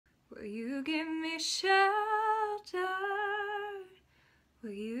Will you give me shelter?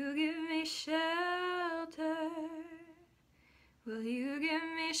 Will you give me shelter? Will you give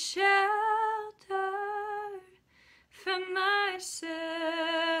me shelter from myself?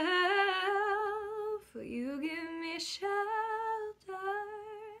 Will you give me shelter?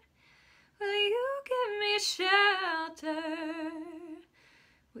 Will you give me shelter?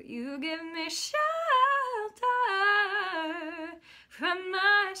 Will you give me shelter from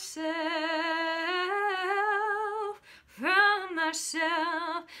myself? From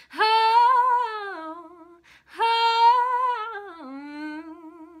myself. Oh, oh,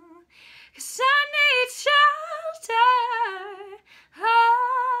 'cause I need shelter.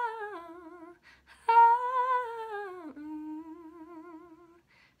 Oh, oh,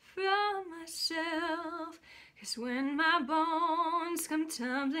 from myself. 'Cause when my bones come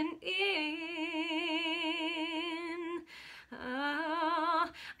tumbling in, oh,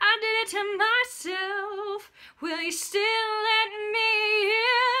 I did it to myself. Will you still let me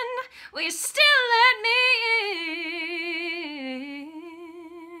in? Will you still let me in?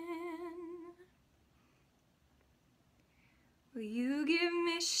 Will you give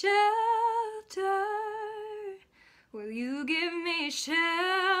me shelter? Will you give me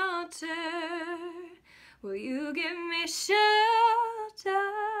shelter? Will you give me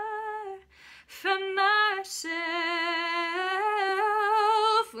shelter from myself?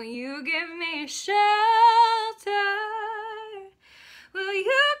 Will you give me shelter? Will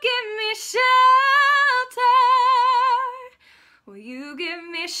you give me shelter? Will you give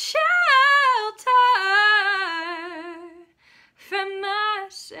me shelter from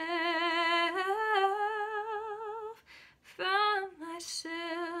myself? From myself.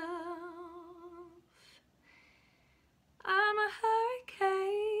 I'm a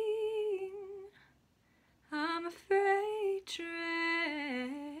hurricane, I'm a freight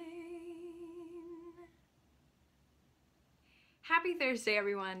train. Happy Thursday,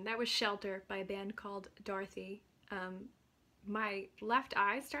 everyone. That was Shelter by a band called Dorothy. My left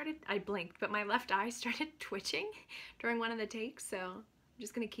eye I blinked, but my left eye started twitching during one of the takes, so I'm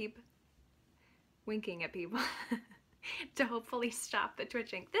just gonna keep winking at people to hopefully stop the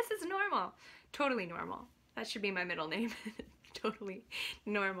twitching. This is normal, totally normal. That should be my middle name. Totally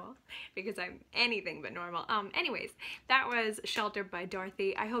normal, because I'm anything but normal. Anyways, that was Shelter by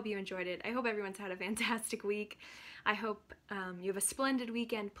Dorothy. I hope you enjoyed it. I hope everyone's had a fantastic week. I hope you have a splendid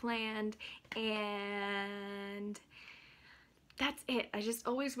weekend planned, and that's it. I just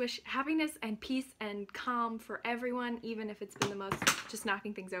always wish happiness and peace and calm for everyone, even if it's been the most just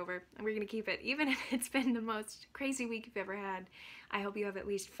knocking things over. And we're gonna keep it, even if it's been the most crazy week you've ever had. I hope you have at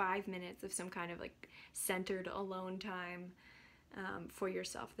least 5 minutes of some kind of like centered alone time for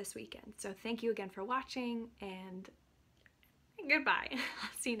yourself this weekend. So thank you again for watching, and goodbye.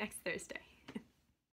 I'll see you next Thursday.